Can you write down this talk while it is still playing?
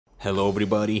Hello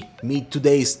everybody, meet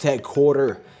today's tech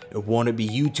hoarder, a wannabe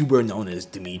YouTuber known as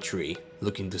Dimitri,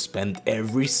 looking to spend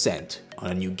every cent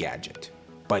on a new gadget.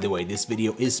 By the way, this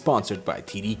video is sponsored by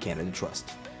TD Canada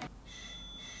Trust.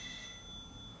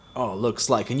 Oh, looks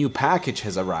like a new package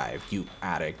has arrived, you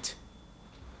addict.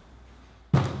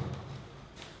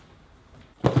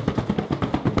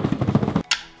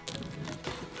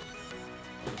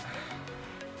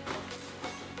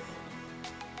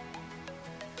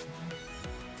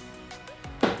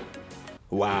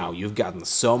 Wow, you've gotten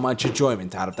so much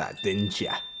enjoyment out of that, didn't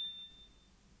ya?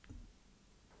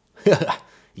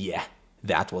 Yeah,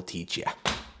 that will teach ya.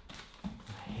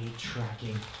 I hate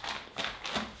tracking.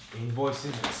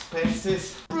 Invoices,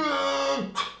 expenses.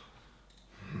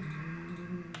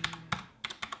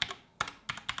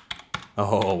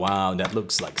 Oh wow, that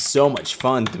looks like so much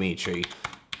fun, Dimitri.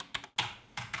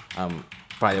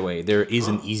 By the way, there is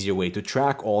an easier way to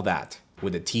track all that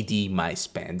with the TD My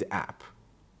Spend app.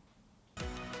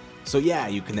 So yeah,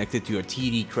 you connect it to your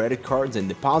TD credit cards and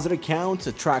deposit accounts.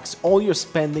 It tracks all your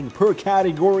spending per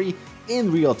category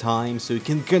in real time so you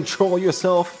can control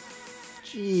yourself.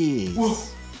 Jeez. Whoa.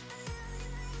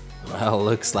 Well,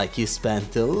 looks like you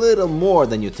spent a little more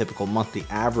than your typical monthly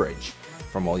average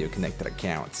from all your connected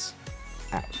accounts.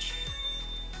 Ouch.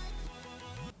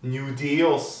 New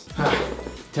deals.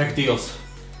 Tech deals.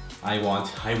 I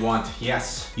want,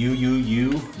 yes.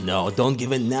 You. No, don't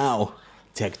give in now.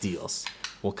 Tech deals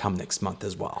will come next month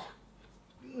as well.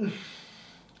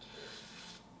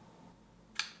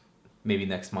 Maybe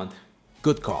next month.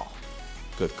 Good call.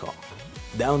 Good call.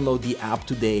 Download the app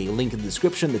today. Link in the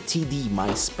description, the TD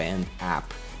My Spend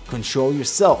app. Control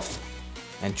yourself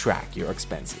and track your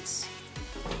expenses.